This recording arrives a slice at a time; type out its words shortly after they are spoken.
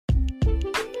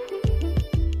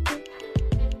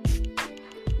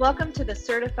Welcome to the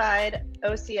Certified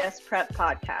OCS Prep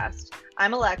Podcast.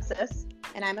 I'm Alexis.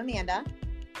 And I'm Amanda.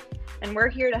 And we're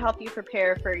here to help you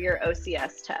prepare for your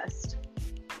OCS test.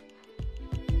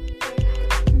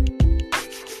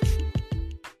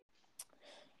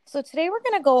 So today we're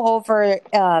going to go over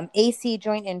AC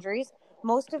joint injuries.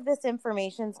 Most of this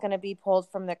information is going to be pulled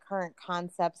from the Current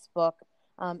Concepts book.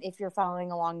 If you're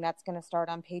following along, that's going to start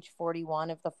on page 41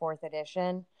 of the 4th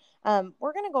edition.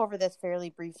 We're going to go over this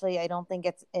fairly briefly. I don't think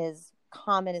it's as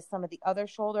common as some of the other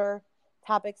shoulder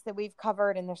topics that we've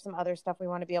covered, and there's some other stuff we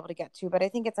want to be able to get to, but I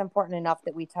think it's important enough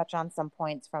that we touch on some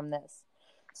points from this.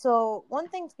 So one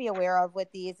thing to be aware of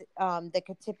with these that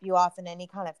could tip you off in any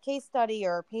kind of case study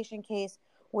or patient case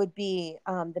would be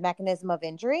the mechanism of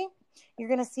injury. You're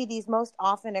going to see these most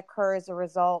often occur as a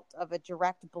result of a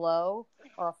direct blow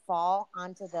or a fall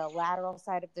onto the lateral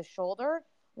side of the shoulder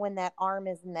when that arm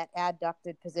is in that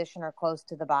adducted position or close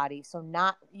to the body. So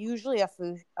not usually a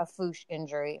foosh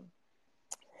injury.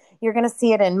 You're going to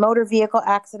see it in motor vehicle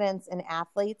accidents and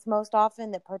athletes most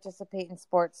often that participate in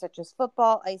sports such as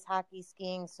football, ice hockey,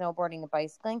 skiing, snowboarding, and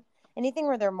bicycling, anything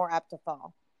where they're more apt to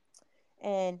fall.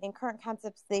 And in Current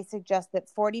Concepts, they suggest that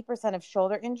 40% of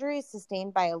shoulder injuries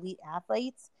sustained by elite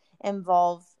athletes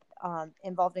involved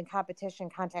in competition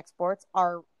contact sports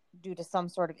are due to some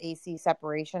sort of AC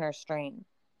separation or strain.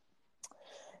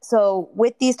 So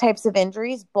with these types of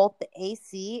injuries, both the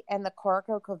AC and the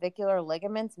corticoclavicular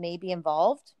ligaments may be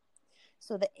involved.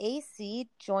 So the AC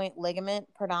joint ligament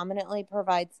predominantly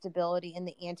provides stability in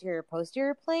the anterior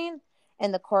posterior plane,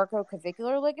 and the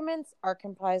corticoclavicular ligaments are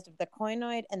comprised of the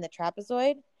conoid and the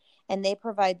trapezoid, and they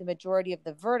provide the majority of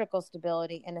the vertical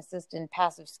stability and assist in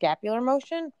passive scapular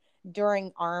motion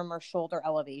during arm or shoulder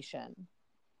elevation.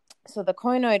 So the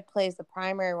conoid plays the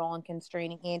primary role in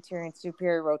constraining anterior and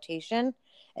superior rotation,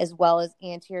 as well as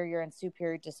anterior and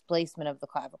superior displacement of the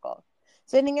clavicle.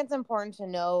 So I think it's important to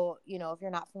know, if you're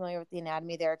not familiar with the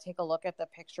anatomy there, take a look at the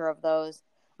picture of those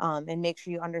and make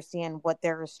sure you understand what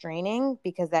they're restraining,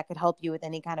 because that could help you with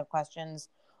any kind of questions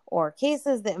or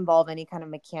cases that involve any kind of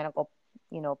mechanical,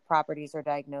 properties or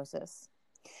diagnosis.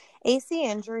 AC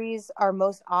injuries are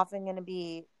most often going to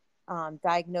be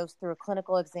diagnosed through a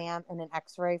clinical exam and an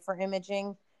X-ray for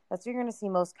imaging. That's what you're going to see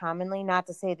most commonly. Not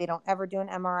to say they don't ever do an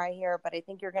MRI here, but I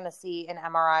think you're going to see an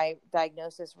MRI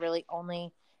diagnosis really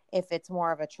only if it's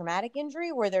more of a traumatic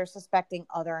injury where they're suspecting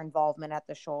other involvement at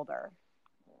the shoulder.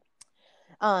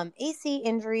 AC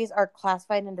injuries are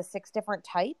classified into 6 different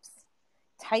types.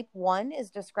 Type 1 is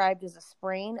described as a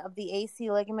sprain of the AC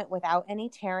ligament without any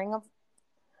tearing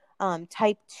of.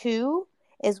 Type 2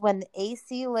 is when the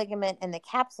AC ligament and the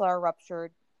capsule are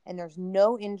ruptured and there's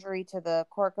no injury to the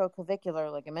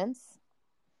corticoclavicular ligaments.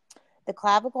 The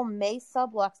clavicle may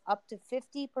sublux up to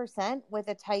 50% with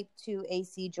a type 2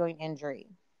 AC joint injury.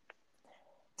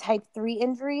 Type 3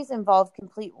 injuries involve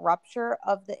complete rupture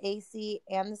of the AC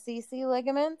and the CC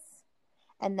ligaments,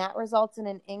 and that results in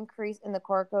an increase in the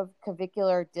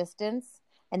corticoclavicular distance,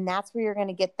 and that's where you're going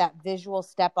to get that visual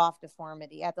step-off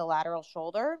deformity at the lateral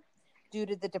shoulder due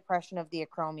to the depression of the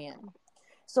acromion.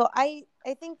 So I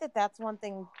think that's one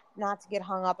thing not to get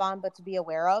hung up on, but to be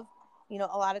aware of. A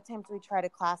lot of times we try to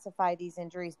classify these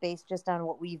injuries based just on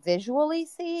what we visually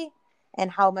see and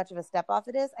how much of a step off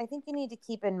it is. I think you need to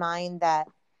keep in mind that,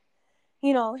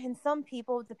 in some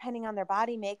people, depending on their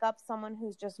body makeup, someone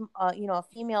who's just, a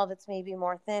female that's maybe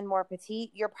more thin, more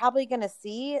petite, you're probably going to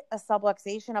see a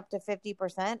subluxation up to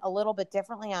 50%, a little bit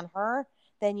differently on her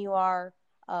than you are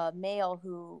a male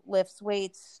who lifts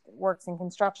weights, works in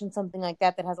construction, something like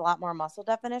that has a lot more muscle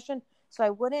definition. So I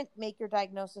wouldn't make your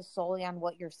diagnosis solely on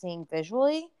what you're seeing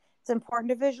visually. It's important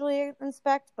to visually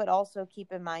inspect, but also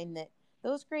keep in mind that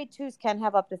those grade 2s can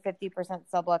have up to 50%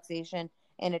 subluxation,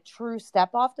 and a true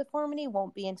step-off deformity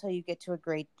won't be until you get to a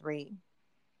grade 3.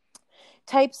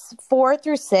 Types 4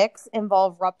 through 6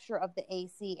 involve rupture of the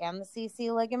AC and the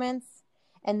CC ligaments,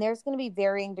 and there's going to be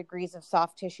varying degrees of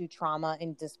soft tissue trauma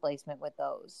and displacement with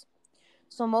those.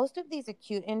 So most of these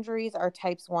acute injuries are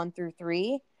types 1 through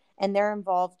 3, and they're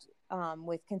involved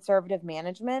with conservative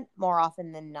management more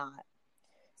often than not.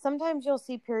 Sometimes you'll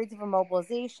see periods of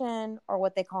immobilization or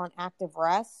what they call an active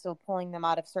rest, so pulling them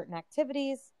out of certain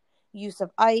activities, use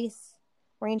of ice,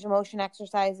 range of motion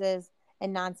exercises,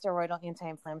 and non-steroidal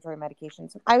anti-inflammatory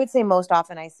medications. I would say most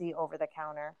often I see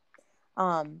over-the-counter,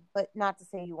 but not to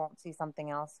say you won't see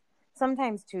something else.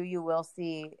 Sometimes, too, you will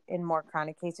see, in more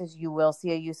chronic cases, you will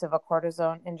see a use of a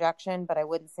cortisone injection, but I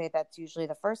wouldn't say that's usually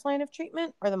the first line of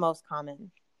treatment or the most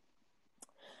common.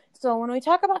 So when we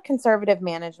talk about conservative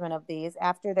management of these,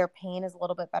 after their pain is a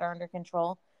little bit better under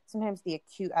control, sometimes the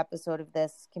acute episode of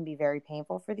this can be very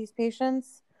painful for these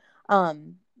patients.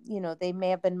 they may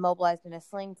have been mobilized in a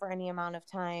sling for any amount of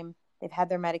time. They've had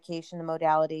their medication and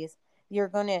modalities. You're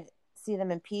going to see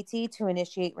them in PT to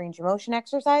initiate range of motion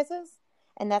exercises,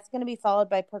 and that's going to be followed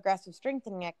by progressive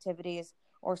strengthening activities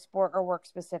or sport or work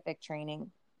specific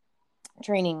training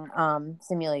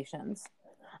simulations.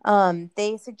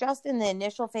 They suggest in the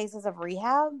initial phases of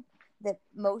rehab that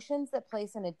motions that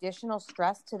place an additional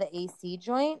stress to the AC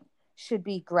joint should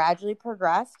be gradually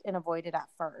progressed and avoided at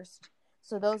first.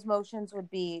 So those motions would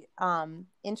be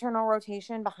internal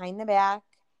rotation behind the back,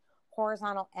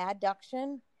 horizontal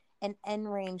adduction, and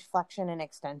end range flexion and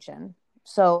extension.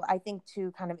 So I think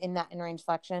too, kind of in that end range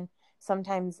flexion,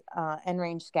 sometimes end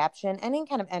range scaption, any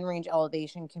kind of end range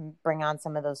elevation can bring on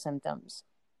some of those symptoms.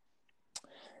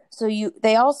 So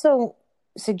they also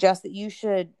suggest that you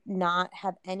should not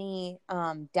have any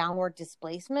downward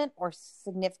displacement or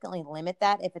significantly limit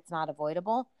that if it's not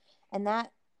avoidable. And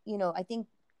that, I think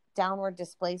downward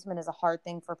displacement is a hard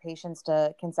thing for patients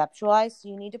to conceptualize. So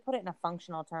you need to put it in a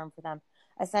functional term for them.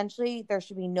 Essentially, there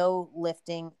should be no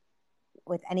lifting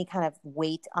with any kind of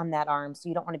weight on that arm. So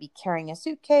you don't want to be carrying a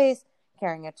suitcase,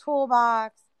 carrying a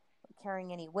toolbox,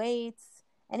 carrying any weights,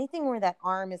 anything where that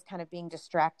arm is kind of being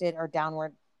distracted or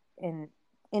downward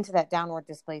into that downward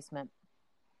displacement.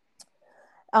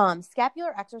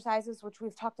 Scapular exercises, which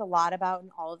we've talked a lot about in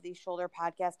all of these shoulder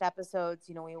podcast episodes.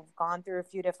 We've gone through a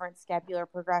few different scapular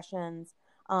progressions.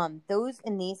 Those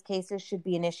in these cases should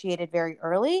be initiated very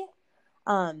early,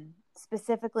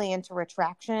 specifically into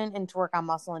retraction and to work on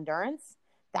muscle endurance.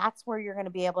 That's where you're going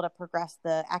to be able to progress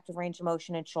the active range of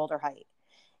motion and shoulder height.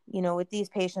 With these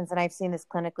patients, and I've seen this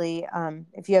clinically,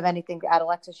 if you have anything to add,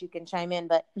 Alexis, you can chime in,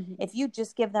 but if you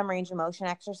just give them range of motion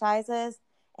exercises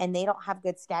and they don't have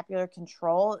good scapular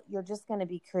control, you're just going to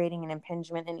be creating an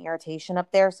impingement and irritation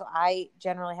up there. So I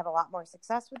generally have a lot more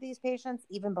success with these patients,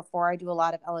 even before I do a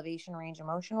lot of elevation range of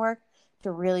motion work,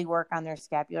 to really work on their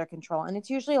scapular control. And it's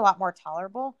usually a lot more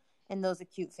tolerable in those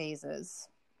acute phases.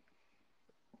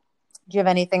 Do you have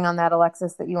anything on that,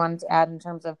 Alexis, that you wanted to add in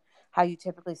terms of how you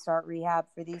typically start rehab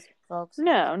for these folks?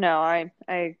 No,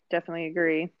 I definitely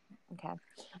agree. Okay.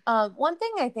 One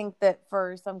thing I think that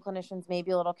for some clinicians may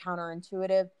be a little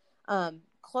counterintuitive,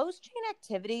 closed chain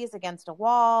activities against a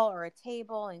wall or a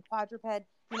table and quadruped,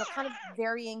 kind of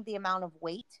varying the amount of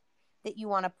weight that you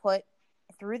want to put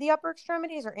through the upper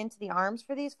extremities or into the arms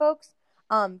for these folks,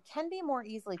 can be more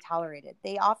easily tolerated.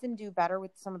 They often do better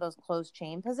with some of those closed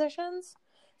chain positions.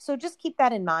 So just keep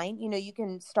that in mind. You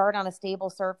can start on a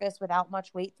stable surface without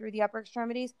much weight through the upper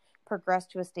extremities, progress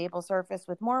to a stable surface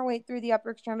with more weight through the upper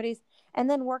extremities, and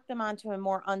then work them onto a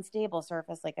more unstable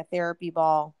surface like a therapy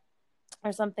ball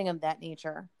or something of that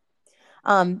nature.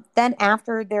 Then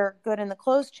after they're good in the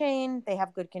closed chain, they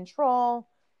have good control,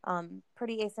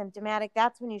 pretty asymptomatic,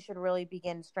 that's when you should really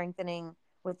begin strengthening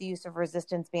with the use of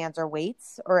resistance bands or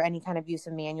weights or any kind of use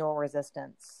of manual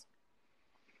resistance.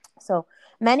 So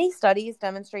many studies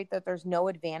demonstrate that there's no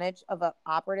advantage of an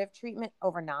operative treatment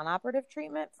over non-operative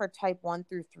treatment for type 1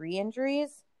 through 3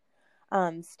 injuries.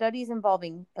 Studies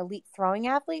involving elite throwing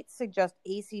athletes suggest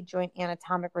AC joint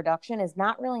anatomic reduction is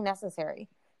not really necessary.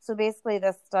 So basically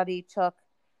this study took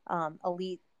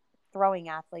elite throwing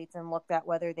athletes and looked at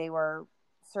whether they were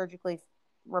surgically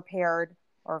repaired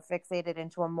or fixated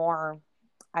into a more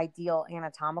ideal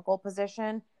anatomical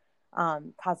position,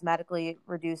 cosmetically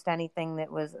reduced anything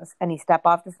that was any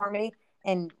step-off deformity,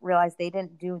 and realized they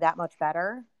didn't do that much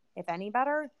better, if any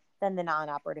better, than the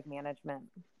non-operative management.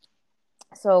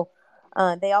 So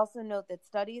they also note that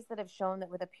studies that have shown that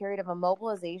with a period of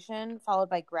immobilization followed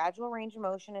by gradual range of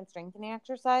motion and strengthening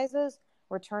exercises,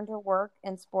 return to work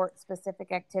and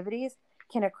sport-specific activities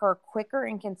can occur quicker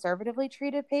in conservatively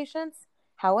treated patients.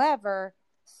 However,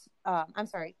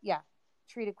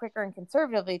 treated quicker in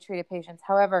conservatively treated patients.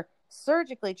 However,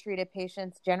 surgically treated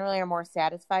patients generally are more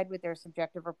satisfied with their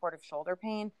subjective report of shoulder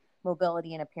pain,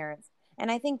 mobility, and appearance. And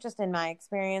I think just in my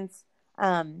experience,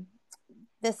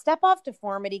 the step-off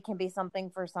deformity can be something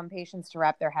for some patients to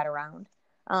wrap their head around.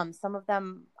 Some of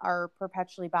them are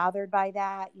perpetually bothered by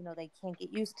that. They can't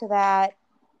get used to that.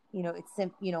 It's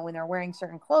when they're wearing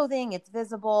certain clothing, it's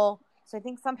visible. So I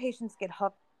think some patients get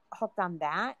hooked on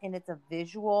that, and it's a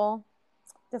visual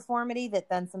deformity that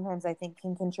then sometimes I think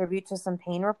can contribute to some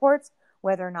pain reports,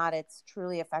 whether or not it's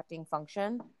truly affecting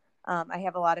function. I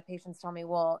have a lot of patients tell me,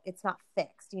 well, it's not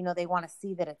fixed. They want to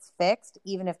see that it's fixed,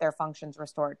 even if their function's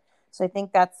restored. So I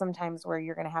think that's sometimes where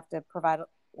you're going to have to provide a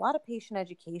lot of patient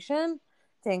education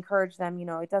to encourage them.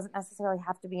 It doesn't necessarily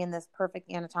have to be in this perfect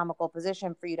anatomical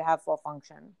position for you to have full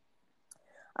function.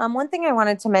 One thing I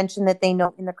wanted to mention that they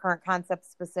note in the current concept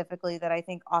specifically that I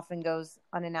think often goes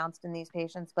unannounced in these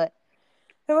patients, but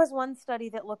There was one study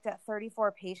that looked at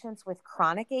 34 patients with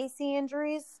chronic AC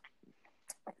injuries,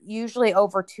 usually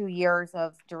over 2 years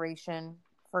of duration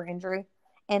for injury.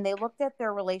 And they looked at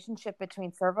their relationship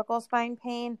between cervical spine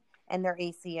pain and their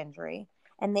AC injury.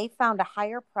 And they found a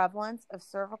higher prevalence of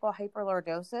cervical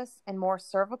hyperlordosis and more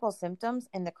cervical symptoms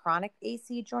in the chronic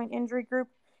AC joint injury group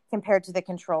compared to the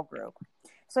control group.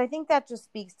 So I think that just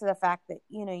speaks to the fact that,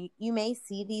 you may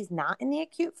see these not in the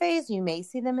acute phase, you may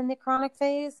see them in the chronic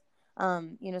phase.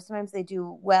 Sometimes they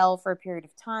do well for a period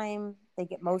of time. They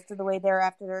get most of the way there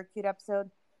after their acute episode.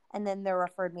 And then they're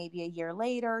referred maybe a year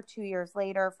later, 2 years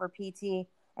later for PT,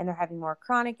 and they're having more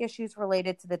chronic issues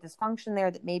related to the dysfunction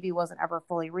there that maybe wasn't ever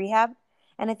fully rehabbed.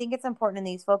 And I think it's important in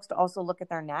these folks to also look at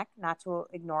their neck, not to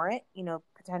ignore it.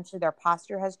 Potentially their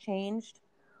posture has changed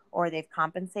or they've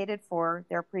compensated for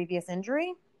their previous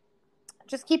injury.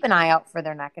 Just keep an eye out for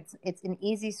their neck. It's an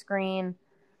easy screen.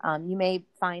 You may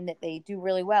find that they do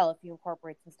really well if you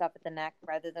incorporate some stuff at the neck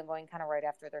rather than going kind of right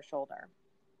after their shoulder.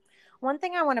 One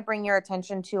thing I want to bring your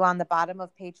attention to on the bottom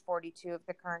of page 42 of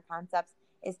the current concepts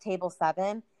is table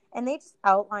 7. And they just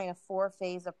outline a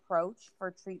 4-phase approach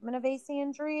for treatment of AC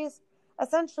injuries.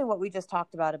 Essentially what we just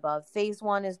talked about above. Phase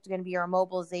 1 is going to be your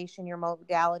immobilization, your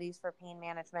modalities for pain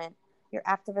management, your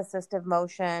active assistive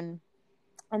motion.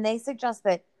 And they suggest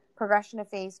that progression to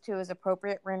phase 2 is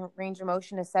appropriate. Range of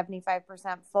motion is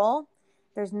 75% full.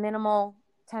 There's minimal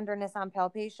tenderness on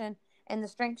palpation, and the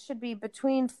strength should be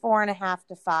between 4.5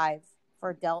 to 5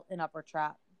 for delt and upper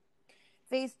trap.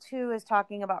 Phase 2 is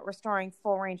talking about restoring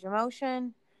full range of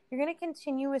motion. You're going to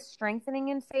continue with strengthening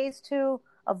in phase 2,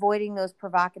 avoiding those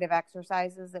provocative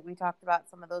exercises that we talked about,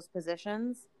 some of those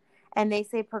positions. And they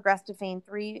say progress to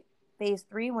phase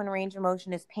 3 when range of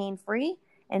motion is pain-free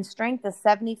and strength is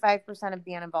 75% of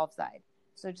the uninvolved side.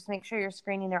 So just make sure you're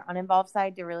screening their uninvolved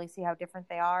side to really see how different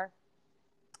they are.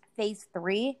 Phase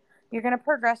 3, you're going to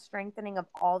progress strengthening of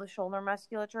all the shoulder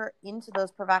musculature into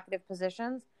those provocative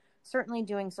positions, certainly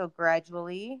doing so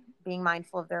gradually, being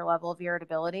mindful of their level of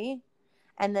irritability.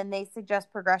 And then they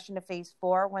suggest progression to phase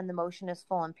 4 when the motion is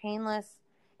full and painless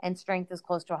and strength is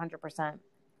close to 100%.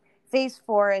 Phase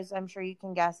 4, as I'm sure you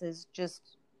can guess, is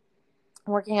just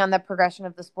working on the progression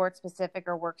of the sport-specific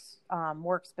or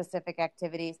work-specific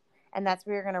activities. And that's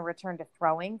where you're going to return to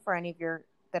throwing for any of your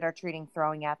that are treating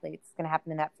throwing athletes. It's going to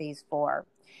happen in that phase 4.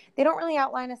 They don't really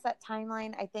outline a set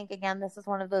timeline. I think, again, this is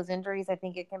one of those injuries. I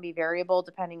think it can be variable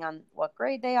depending on what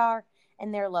grade they are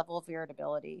and their level of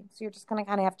irritability. So you're just going to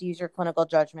kind of have to use your clinical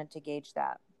judgment to gauge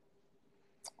that.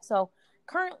 So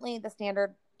currently the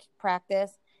standard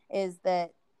practice is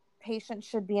that patients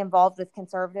should be involved with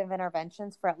conservative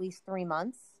interventions for at least 3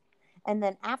 months. And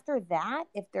then after that,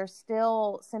 if they're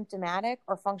still symptomatic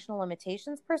or functional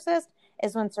limitations persist,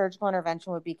 is when surgical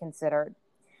intervention would be considered.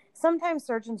 Sometimes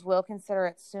surgeons will consider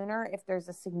it sooner if there's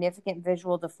a significant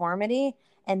visual deformity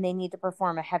and they need to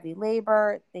perform a heavy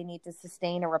labor, they need to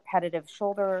sustain a repetitive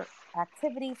shoulder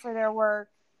activity for their work,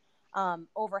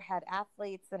 overhead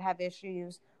athletes that have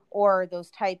issues, or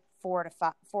those type 4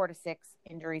 to 6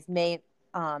 injuries may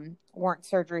warrant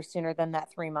surgery sooner than that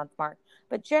 3-month mark.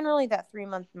 But generally that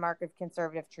 3-month mark of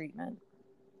conservative treatment.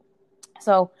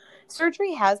 So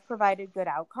surgery has provided good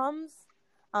outcomes.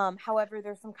 However,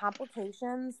 there's some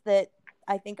complications that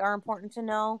I think are important to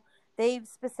know. They've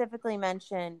specifically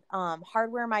mentioned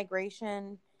hardware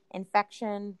migration,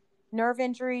 infection, nerve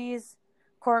injuries,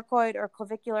 coracoid or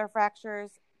clavicular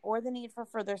fractures, or the need for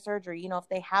further surgery. If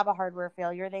they have a hardware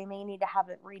failure, they may need to have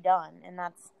it redone, and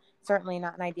that's certainly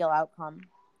not an ideal outcome.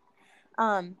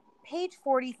 Page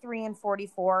 43 and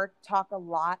 44 talk a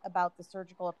lot about the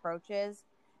surgical approaches.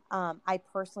 I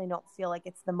personally don't feel like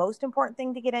it's the most important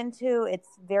thing to get into. It's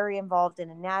very involved in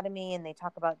anatomy, and they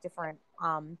talk about different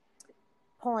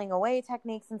pulling away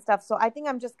techniques and stuff. So I think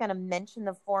I'm just going to mention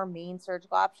the 4 main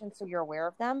surgical options so you're aware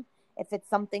of them. If it's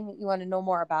something that you want to know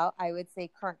more about, I would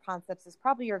say Current Concepts is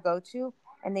probably your go-to,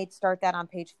 and they'd start that on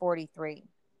page 43.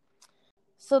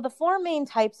 So the 4 main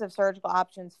types of surgical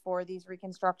options for these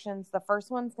reconstructions, the first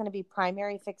one's going to be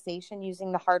primary fixation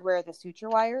using the hardware of the suture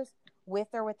wires with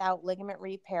or without ligament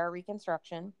repair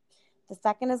reconstruction. The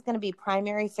second is going to be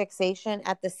primary fixation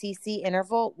at the CC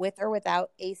interval with or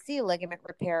without AC ligament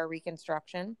repair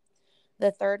reconstruction.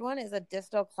 The third one is a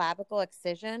distal clavicle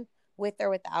excision with or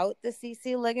without the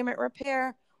CC ligament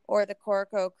repair or the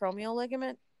coracoacromial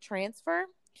ligament transfer.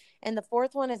 And the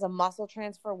fourth one is a muscle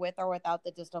transfer with or without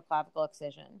the distal clavicle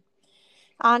excision.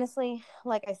 Honestly,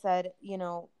 like I said,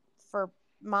 for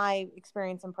my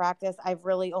experience in practice, I've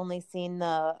really only seen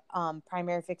the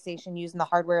primary fixation using the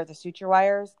hardware of the suture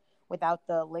wires without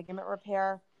the ligament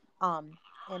repair. And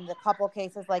the couple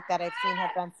cases like that I've seen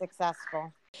have been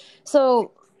successful.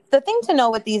 So The thing to know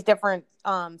with these different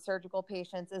surgical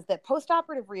patients is that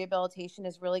postoperative rehabilitation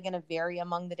is really going to vary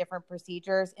among the different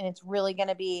procedures, and it's really going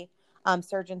to be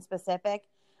surgeon specific.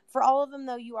 For all of them,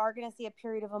 though, you are going to see a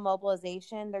period of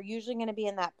immobilization. They're usually going to be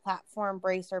in that platform,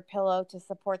 brace, or pillow to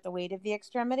support the weight of the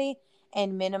extremity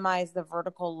and minimize the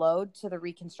vertical load to the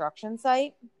reconstruction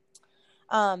site.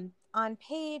 On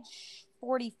page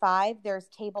 45, there's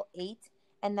table 8,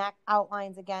 and that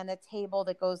outlines, again, a table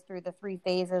that goes through the 3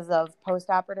 phases of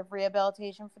postoperative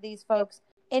rehabilitation for these folks.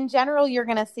 In general, you're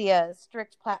going to see a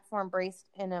strict platform brace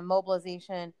and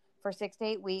immobilization for 6 to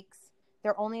 8 weeks.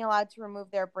 They're only allowed to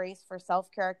remove their brace for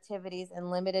self-care activities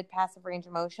and limited passive range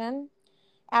of motion.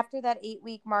 After that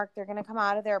 8-week mark, they're going to come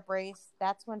out of their brace.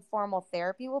 That's when formal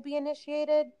therapy will be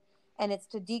initiated, and it's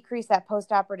to decrease that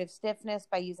postoperative stiffness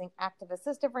by using active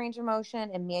assistive range of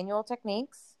motion and manual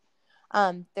techniques.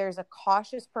 There's a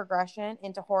cautious progression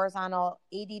into horizontal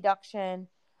adduction,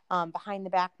 behind the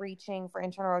back reaching for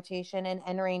internal rotation, and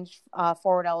end range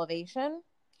forward elevation.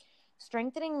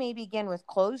 Strengthening may begin with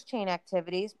closed chain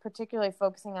activities, particularly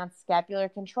focusing on scapular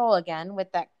control again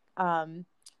with that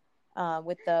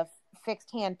with the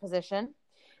fixed hand position.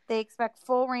 They expect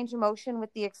full range of motion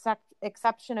with the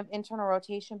exception of internal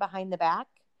rotation behind the back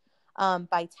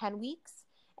by 10 weeks.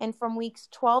 And from weeks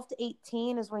 12 to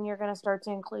 18 is when you're going to start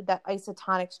to include that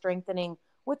isotonic strengthening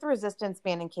with resistance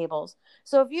band and cables.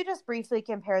 So if you just briefly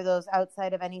compare those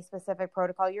outside of any specific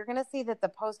protocol, you're going to see that the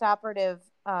postoperative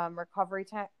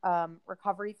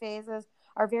recovery phases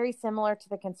are very similar to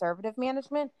the conservative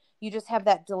management. You just have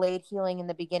that delayed healing in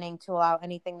the beginning to allow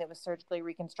anything that was surgically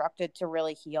reconstructed to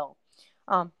really heal.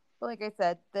 But like I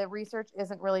said, the research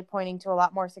isn't really pointing to a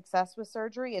lot more success with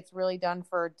surgery. It's really done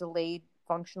for delayed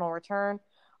functional return.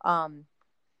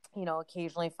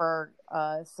 Occasionally for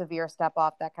severe step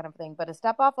off, that kind of thing. But a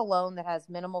step off alone that has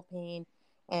minimal pain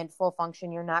and full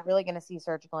function, you're not really going to see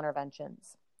surgical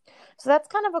interventions. So that's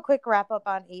kind of a quick wrap up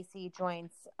on AC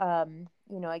joints.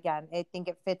 Again, I think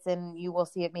it fits in. You will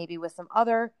see it maybe with some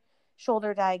other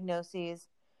shoulder diagnoses.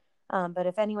 But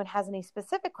if anyone has any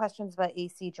specific questions about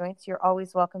AC joints, you're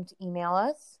always welcome to email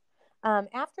us.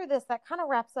 After this, that kind of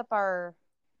wraps up our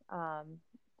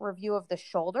review of the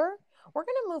shoulder. We're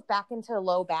going to move back into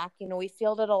low back. We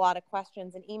fielded a lot of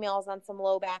questions and emails on some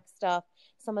low back stuff,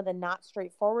 some of the not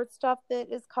straightforward stuff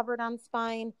that is covered on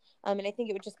spine. And I think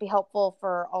it would just be helpful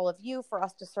for all of you, for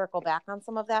us to circle back on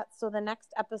some of that. So the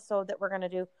next episode that we're going to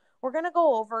do, we're going to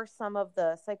go over some of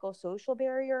the psychosocial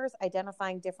barriers,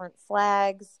 identifying different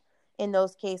flags in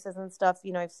those cases and stuff.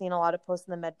 I've seen a lot of posts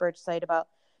on the MedBridge site about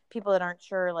people that aren't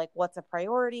sure, like, what's a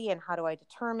priority and how do I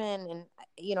determine? And,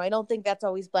 I don't think that's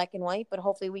always black and white, but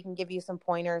hopefully we can give you some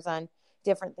pointers on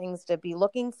different things to be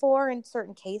looking for in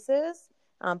certain cases,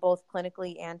 both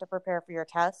clinically and to prepare for your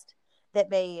test, that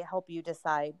may help you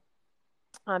decide.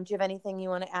 Do you have anything you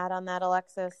want to add on that,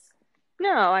 Alexis?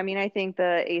 No, I think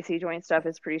the AC joint stuff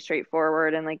is pretty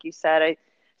straightforward. And like you said,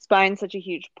 spine's such a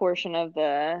huge portion of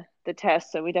the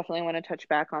test. So we definitely want to touch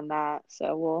back on that.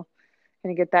 So we'll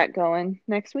going to get that going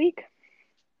next week.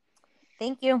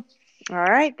 Thank you. All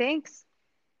right. Thanks.